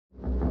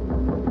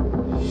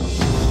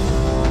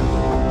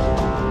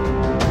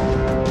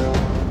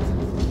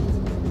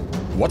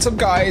What's up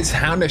guys,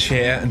 Houndish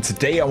here, and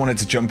today I wanted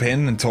to jump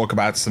in and talk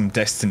about some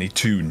Destiny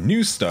 2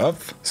 new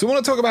stuff. So I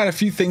want to talk about a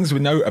few things we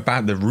know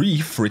about the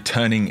Reef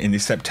returning in the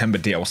September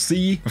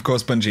DLC. Of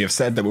course, Bungie have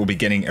said that we'll be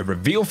getting a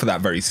reveal for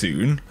that very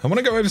soon. I want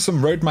to go over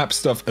some roadmap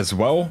stuff as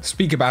well,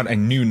 speak about a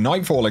new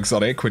Nightfall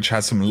exotic which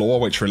has some lore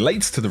which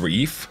relates to the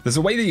Reef. There's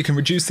a way that you can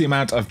reduce the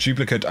amount of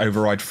duplicate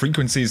override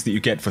frequencies that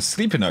you get for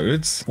sleeper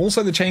nodes.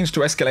 Also, the change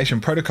to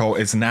escalation protocol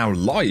is now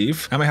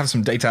live, and we have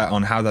some data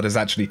on how that has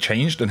actually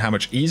changed and how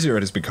much easier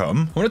it has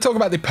become. I want to talk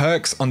about the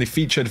perks on the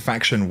featured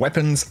faction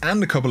weapons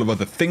and a couple of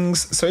other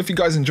things, so if you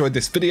guys enjoyed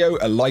this video,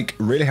 a like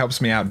really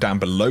helps me out down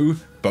below,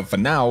 but for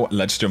now,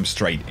 let's jump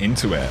straight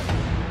into it.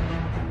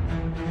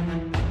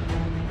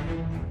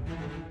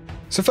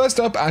 So first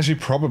up, as you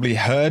probably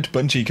heard,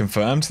 Bungie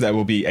confirmed there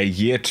will be a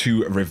Year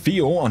 2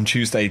 reveal on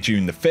Tuesday,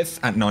 June the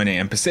 5th at 9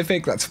 AM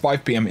Pacific, that's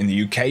 5 PM in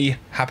the UK,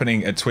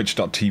 happening at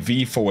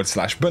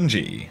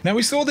twitch.tv/Bungie. Now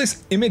we saw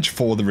this image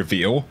for the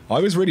reveal.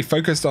 I was really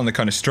focused on the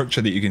kind of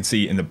structure that you can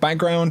see in the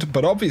background,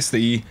 but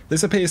obviously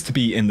this appears to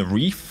be in the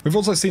Reef. We've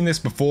also seen this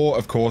before,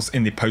 of course,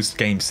 in the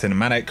post-game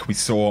cinematic. We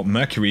saw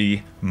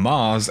Mercury,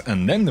 Mars,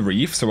 and then the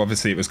Reef, so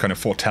obviously it was kind of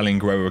foretelling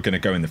where we were going to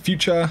go in the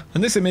future,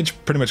 and this image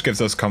pretty much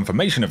gives us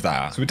confirmation of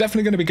that. So we're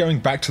definitely going to be going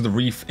back to the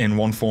Reef in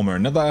one form or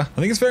another. I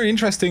think it's very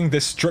interesting,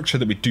 this structure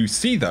that we do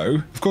see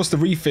though. Of course, the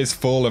Reef is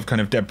full of kind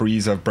of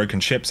debris of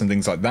broken ships and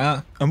things like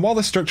that, and while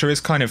the structure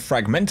is kind of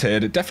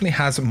fragmented, it definitely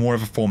has more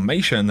of a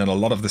formation than a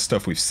lot of the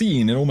stuff we've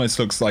seen. It almost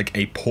looks like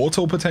a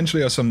portal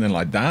potentially or something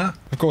like that.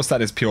 Of course,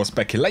 that is pure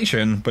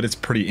speculation, but it's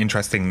pretty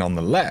interesting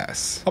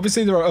nonetheless.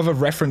 Obviously, there are other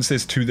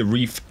references to the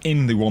Reef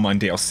in the Warmind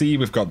DLC.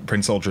 We've got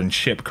Prince Aldrin's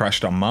ship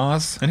crashed on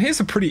Mars, and here's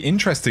a pretty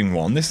interesting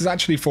one. This is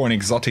actually for an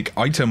exotic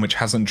item which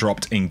hasn't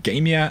dropped in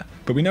game yet,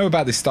 but we know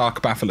about the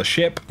Stark Baffler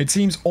ship. It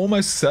seems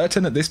almost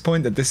certain at this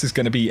point that this is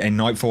going to be a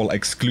Nightfall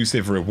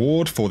exclusive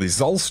reward for the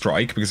Zol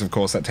strike, because of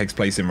course that takes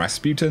place in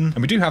Rasputin,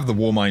 and we do have the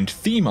Warmind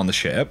theme on the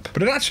ship,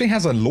 but it actually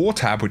has a lore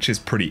tab which is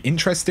pretty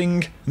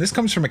interesting. And this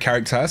comes from a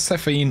character,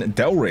 Sephine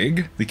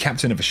Delrig, the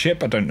captain of a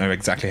ship. I don't know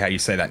exactly how you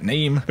say that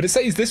name, but it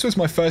says, "This was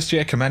my first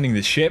year commanding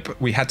this ship.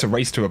 We had to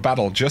race to a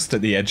battle just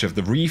at the edge of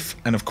the Reef,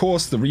 and of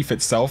course the Reef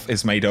itself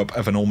is made up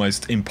of an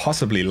almost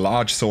impossibly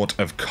large sort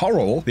of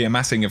coral, the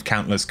amassing of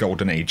countless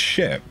Golden Age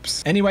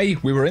ships. Anyway,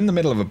 we were in the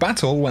middle of a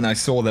battle when I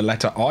saw the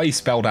letter I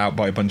spelled out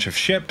by a bunch of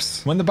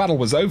ships. When the battle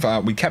was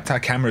over, we kept our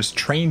cameras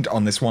trained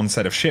on this one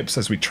set of ships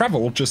as we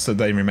traveled, just so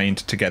they remained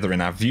together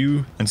in our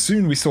view, and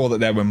soon we saw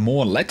that there were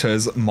more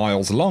letters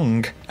miles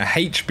long, a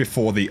H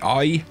before the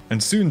I,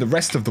 and soon the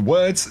rest of the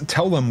words,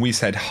 tell them we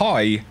said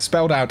hi,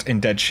 spelled out in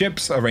dead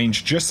ships,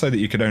 arranged just so that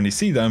you could only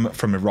see them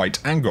from a right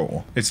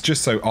angle. It's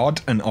just so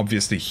odd and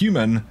obviously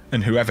human,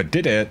 and whoever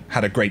did it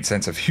had a great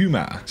sense of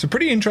humor." So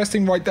pretty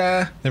interesting right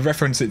there. They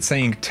reference it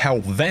saying tell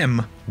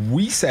them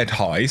we said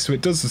hi, so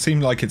it does seem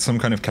like it's some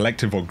kind of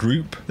collective or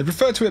group. They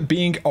refer to it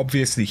being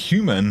obviously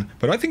human,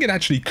 but I think it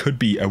actually could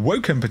be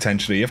Awoken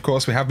potentially. Of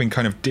course, we have been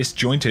kind of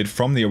disjointed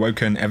from the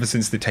Awoken ever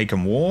since the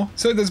Taken War,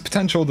 so there's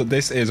potential that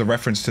this is a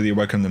reference to the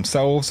Awoken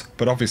themselves,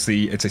 but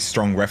obviously it's a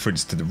strong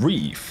reference to the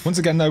Reef. Once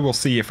again though, we'll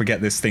see if we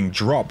get this thing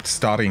dropped,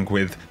 starting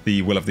with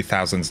the Will of the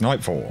Thousands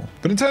Nightfall.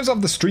 But in terms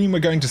of the stream we're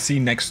going to see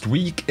next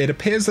week, it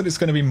appears that it's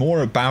going to be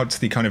more about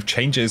the kind of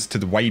changes to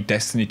the way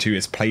Destiny 2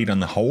 is played on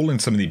the whole,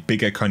 and some of the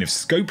bigger kind of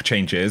scope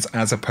changes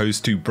as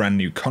opposed to brand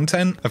new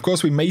content. Of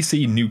course, we may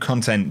see new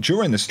content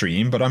during the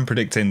stream, but I'm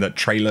predicting that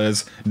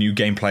trailers, new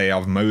gameplay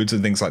of modes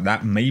and things like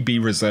that may be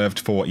reserved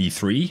for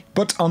E3.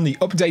 But on the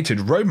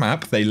updated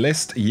roadmap, they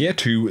list Year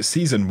 2,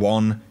 Season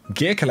 1,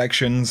 gear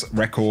collections,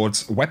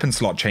 records, weapon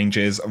slot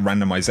changes,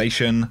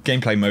 randomization,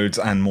 gameplay modes,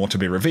 and more to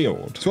be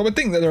revealed. So I would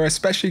think that they're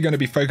especially going to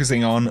be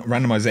focusing on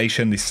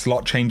randomization, the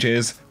slot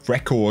changes,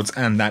 records,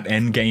 and that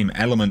endgame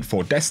element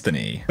for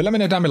Destiny. But let me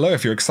know down below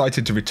if you're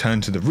excited to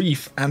return to the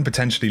Reef and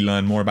potentially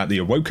learn more about the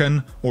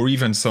Awoken, or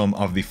even some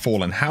of the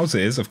Fallen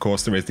Houses. Of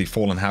course, there is the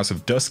Fallen House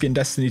of Dusk in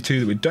Destiny 2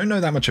 that we don't know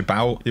that much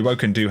about. The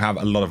Awoken do have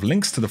a lot of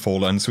links to the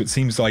Fallen, so it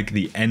seems like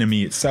the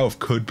enemy itself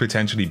could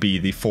potentially be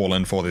the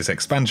Fallen for this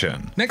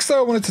expansion. Next though,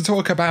 I wanted to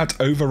talk about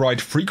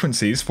override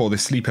frequencies for the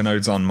sleeper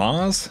nodes on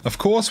Mars. Of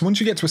course, once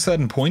you get to a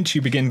certain point,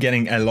 you begin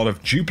getting a lot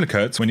of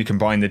duplicates when you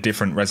combine the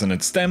different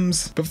resonant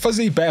stems, but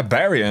Fuzzy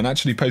Barbarian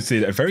actually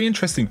posted a very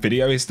interesting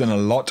video. He's done a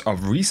lot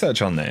of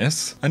research on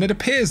this, and it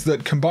appears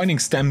that combining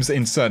stems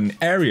in certain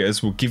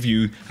areas will give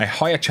you a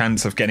higher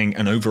chance of getting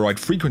an override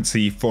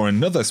frequency for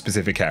another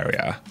specific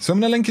area. So I'm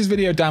going to link his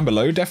video down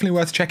below, definitely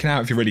worth checking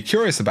out if you're really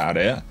curious about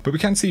it, but we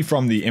can see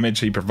from the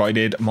image he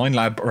provided,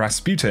 Minelab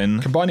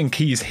Rasputin, combining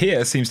keys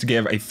here seems to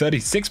give a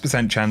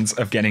 36% chance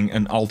of getting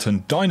an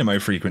Alton Dynamo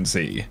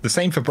frequency. The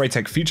same for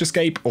Braytech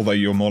Futurescape, although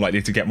you're more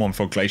likely to get one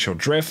for Glacial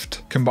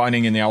Drift.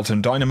 Combining in the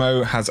Alton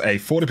Dynamo has a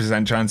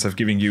 40% chance of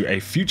giving you a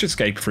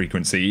Futurescape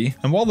frequency,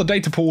 and while the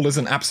data pool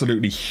isn't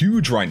absolutely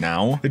huge right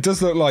now, it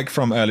does look like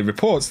from early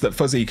reports that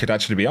Fuzzy could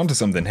actually be onto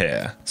something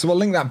here. So I'll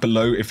link that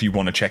below if you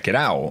want to check it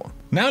out.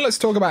 Now let's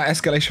talk about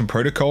Escalation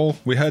Protocol.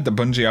 We heard that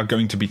Bungie are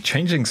going to be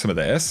changing some of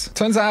this.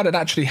 Turns out it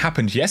actually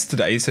happened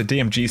yesterday, so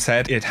DMG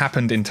said it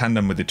happened in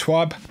tandem with the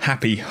TWAB.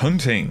 Happy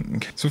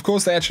hunting. So of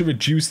course they actually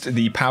reduced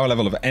the power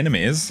level of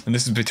enemies, and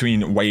this is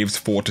between waves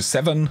 4 to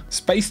 7.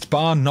 Spaced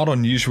Bar, Not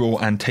Unusual,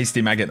 and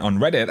Tasty Maggot on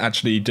Reddit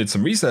actually did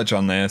some research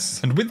on this,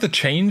 and with the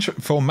change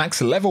for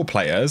max level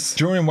players,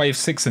 during wave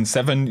 6 and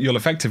 7 you'll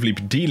effectively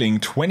be dealing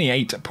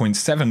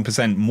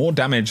 28.7% more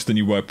damage than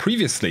you were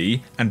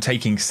previously, and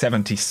taking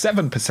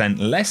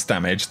 77% less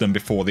damage than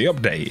before the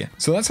update.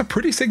 So that's a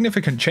pretty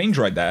significant change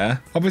right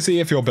there. Obviously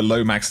if you're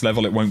below max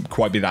level it won't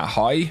quite be that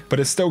high, but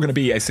it's still going to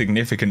be a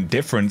significant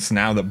difference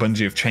now that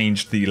Bungie have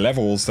changed the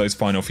levels those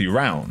final few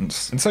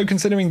rounds. And so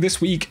considering this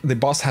week the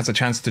boss has a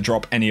chance to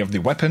drop any of the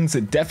weapons,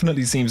 it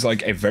definitely seems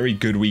like a very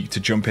good week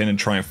to jump in and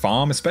try and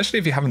farm, especially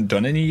if you haven't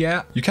done any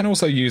yet. You can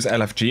also use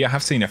LFG. I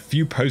have seen a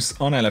few posts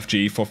on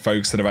LFG for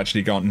folks that have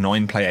actually got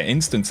 9-player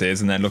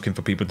instances and they're looking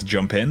for people to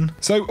jump in.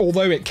 So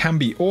although it can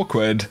be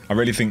awkward, I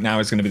really think now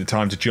is going to be the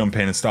time to jump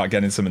in and start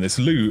getting some of this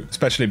loot,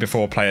 especially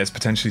before players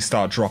potentially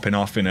start dropping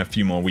off in a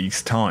few more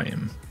weeks'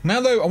 time. Now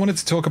though, I wanted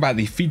to talk about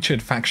the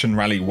featured Faction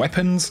Rally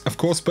weapons. Of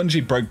course,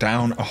 Bungie broke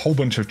down a whole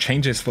bunch of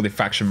changes for the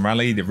Faction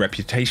Rally, the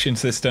reputation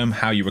system,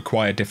 how you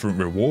acquire different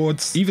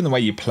rewards, even the way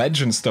you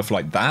pledge and stuff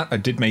like that. I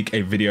did make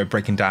a video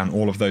breaking down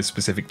all of those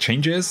specific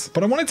changes,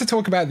 but I wanted to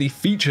talk about the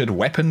featured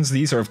weapons.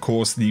 These are of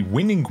course the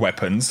winning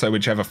weapons, so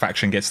whichever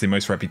faction gets the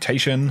most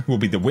reputation will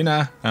be the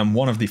winner, and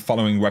one of the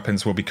following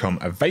weapons will become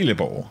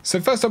available. So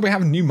first up we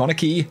have New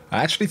Monarchy.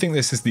 I actually think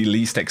this is the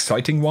least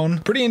exciting one.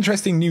 Pretty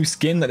interesting new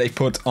skin that they've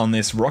put on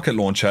this rocket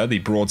launcher, the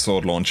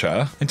broadsword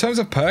launcher. In terms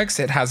of perks,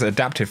 it has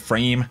adaptive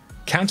frame,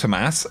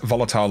 countermass,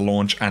 volatile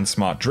launch, and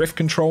smart drift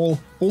control.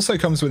 Also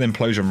comes with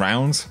implosion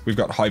rounds, we've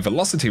got high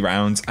velocity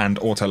rounds, and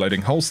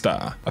auto-loading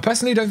holster. I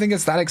personally don't think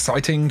it's that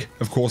exciting.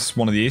 Of course,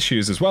 one of the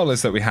issues as well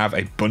is that we have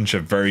a bunch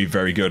of very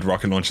good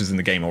rocket launchers in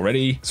the game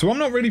already, so I'm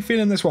not really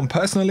feeling this one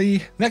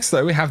personally. Next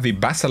though, we have the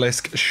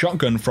Basilisk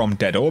shotgun from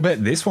Dead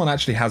Orbit. This one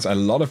actually has a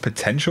lot of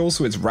potential,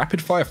 so it's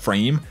rapid fire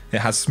frame, it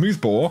has smooth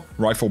bore,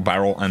 rifle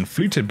barrel, and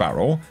fluted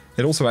barrel.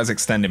 It also has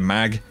extended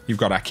mag, you've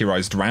got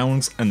accurized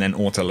rounds, and then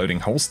auto-loading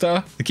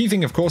holster. The key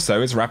thing of course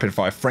though is rapid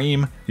fire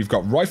frame, you've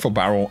got rifle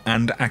barrel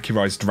and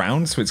accurized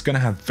rounds, so it's going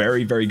to have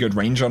very good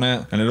range on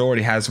it, and it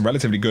already has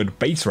relatively good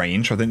base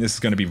range. I think this is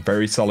going to be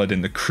very solid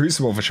in the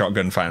Crucible for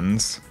shotgun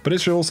fans, but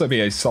it should also be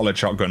a solid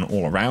shotgun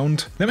all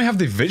around. Then we have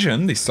the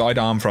Vision, the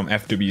sidearm from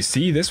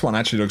FWC. This one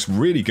actually looks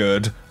really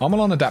good.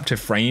 Armor-on adaptive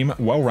frame,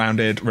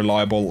 well-rounded,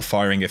 reliable,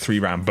 firing a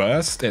 3-round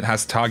burst. It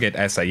has target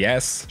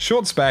SAS,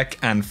 short spec,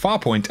 and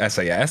farpoint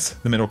SAS.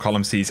 The middle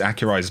column sees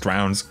accurized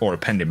rounds or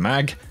appended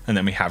mag, and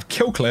then we have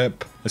kill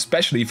clip,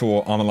 especially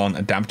for Armor-on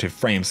adaptive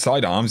frame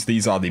sidearms.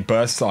 These are the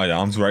burst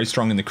sidearms, very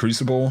strong in the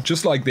Crucible,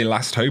 just like the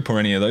Last Hope or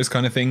any of those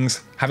kind of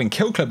things. Having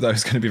kill clip though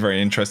is going to be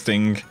very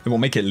interesting. It will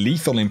make it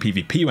lethal in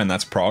PvP when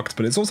that's procced,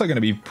 but it's also going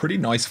to be pretty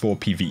nice for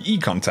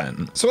PvE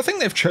content. So I think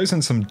they've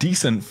chosen some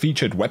decent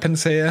featured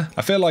weapons here.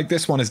 I feel like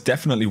this one is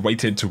definitely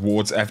weighted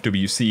towards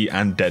FWC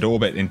and Dead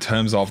Orbit in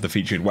terms of the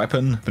featured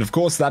weapon, but of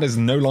course that is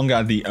no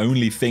longer the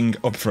only thing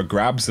up for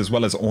grabs. As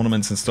well as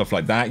ornaments and stuff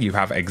like that, you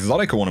have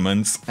exotic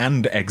ornaments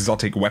and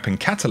exotic weapon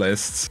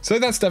catalysts, so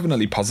that's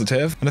definitely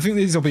positive, and I think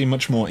these will be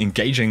much more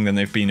engaging than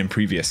they've been in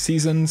previous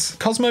seasons.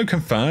 Cosmo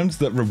confirmed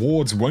that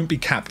rewards won't be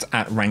capped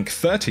at rank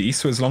 30,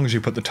 so as long as you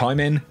put the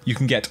time in, you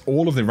can get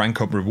all of the rank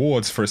up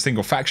rewards for a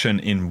single faction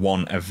in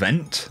one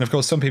event. And of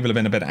course, some people have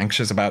been a bit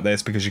anxious about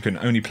this because you can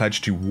only pledge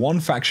to one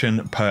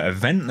faction per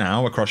event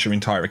now across your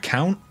entire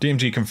account.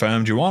 DMG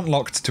confirmed you aren't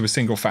locked to a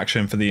single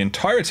faction for the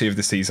entirety of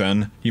the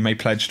season. You may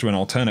pledge to an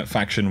alternate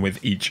faction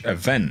with each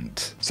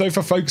event. So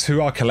for folks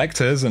who are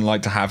collectors and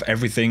like to have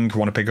everything,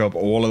 want to pick up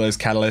all of those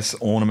catalysts,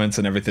 ornaments,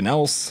 and everything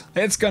else,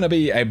 it's going to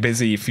be a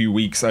busy few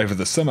weeks over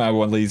the summer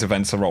when these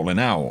events are rolling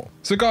out.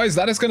 So guys,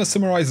 that is going to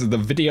summarize the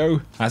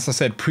video. As I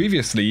said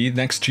previously,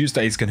 next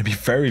Tuesday is going to be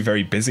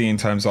very busy in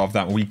terms of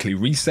that weekly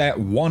reset.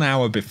 1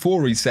 hour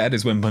before reset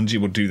is when Bungie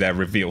will do their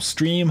reveal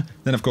stream.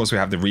 Then of course we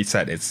have the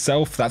reset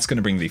itself. That's going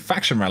to bring the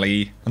faction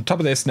rally. On top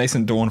of this,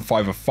 Nascent Dawn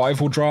 5 of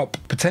 5 will drop,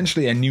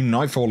 potentially a new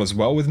Nightfall as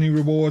well with new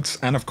rewards,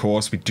 and of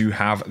course we do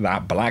have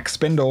that Black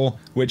Spindle,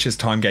 which is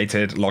time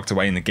gated, locked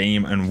away in the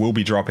game, and will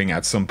be dropping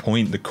at some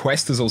point. The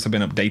quest has also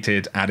been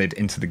updated, added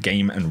into the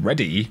game and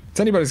ready. It's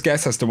anybody's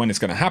guess as to when it's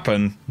going to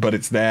happen, but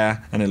it's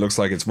there and it looks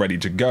like it's ready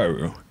to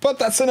go. But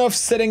that's enough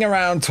sitting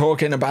around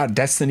talking about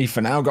Destiny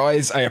for now,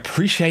 guys. I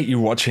appreciate you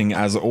watching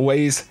as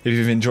always. If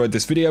you've enjoyed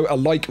this video, a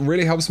like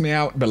really helps me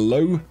out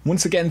below.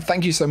 Once again,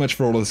 thank you so much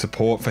for all of the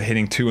support, for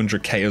hitting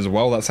 200k as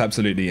well. That's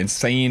absolutely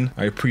insane.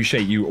 I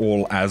appreciate you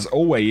all as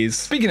always.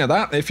 Speaking of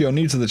that, if you're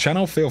new to the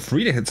channel, feel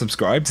free to hit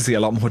subscribe to see a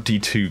lot more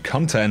D2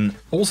 content.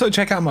 Also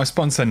check out my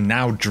sponsor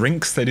Now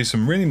Drinks. They do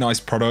some really nice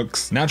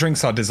products. Now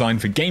Drinks are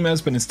designed for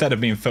gamers, but instead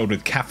of being filled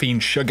with caffeine,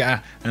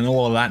 sugar, and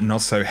all of that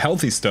not so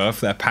healthy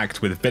stuff, they're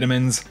packed with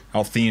vitamins,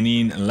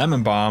 L-theanine, and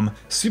lemon balm.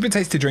 Super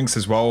tasty drinks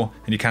as well,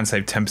 and you can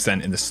save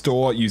 10% in the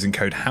store using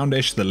code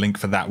Houndish. The link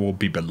for that will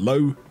be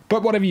below.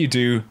 But whatever you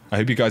do, I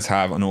hope you guys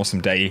have an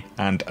awesome day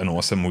and an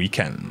awesome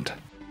weekend.